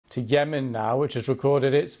To Yemen now, which has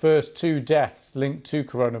recorded its first 2 deaths linked to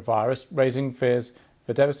coronavirus, raising fears of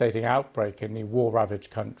a devastating outbreak in the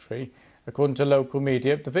war-ravaged country. According to local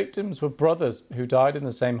media, the victims were brothers who died in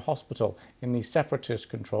the same hospital in the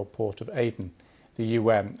separatist-controlled port of Aden. The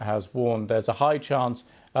UN has warned there's a high chance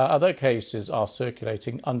other cases are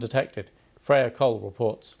circulating undetected. Freya Cole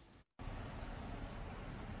reports.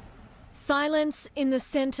 Silence in the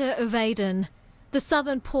centre of Aden. The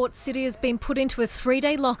southern port city has been put into a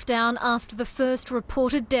 3-day lockdown after the first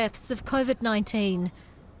reported deaths of Covid-19.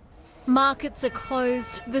 Markets are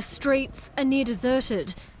closed, the streets are near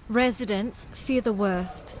deserted. Residents fear the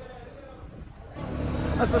worst.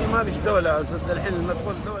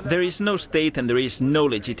 There is no state and there is no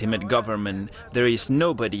legitimate government. There is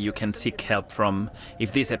nobody you can seek help from.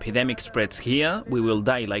 If this epidemic spreads here, we will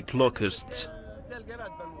die like locusts.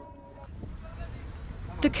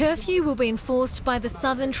 The curfew will be enforced by the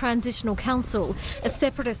Southern Transitional Council, a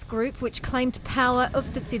separatist group which claimed power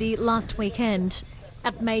of the city last weekend.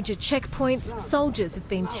 At major checkpoints, soldiers have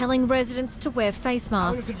been telling residents to wear face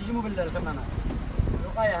masks.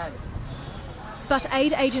 But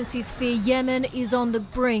aid agencies fear Yemen is on the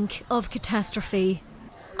brink of catastrophe.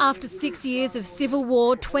 After 6 years of civil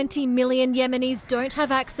war, 20 million Yemenis don't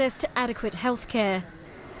have access to adequate healthcare.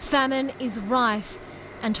 Famine is rife,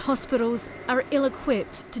 and hospitals are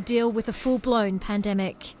ill-equipped to deal with a full-blown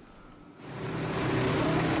pandemic.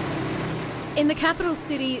 In the capital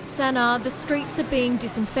city, Sana'a, the streets are being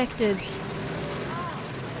disinfected.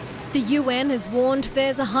 The UN has warned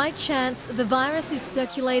there's a high chance the virus is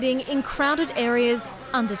circulating in crowded areas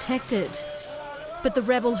undetected. But the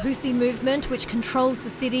rebel Houthi movement, which controls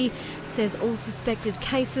the city, says all suspected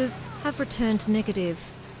cases have returned negative.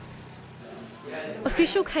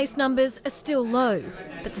 Official case numbers are still low,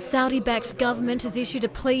 but the Saudi-backed government has issued a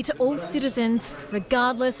plea to all citizens,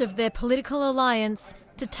 regardless of their political alliance,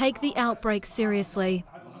 to take the outbreak seriously.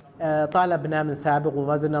 We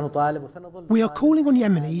are calling on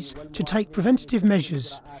Yemenis to take preventative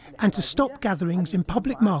measures and to stop gatherings in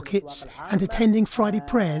public markets and attending Friday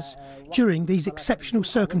prayers during these exceptional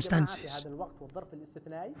circumstances.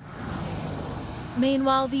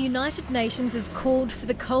 Meanwhile, the United Nations has called for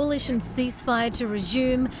the coalition ceasefire to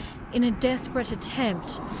resume in a desperate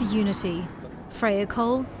attempt for unity. Freya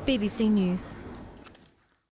Cole, BBC News.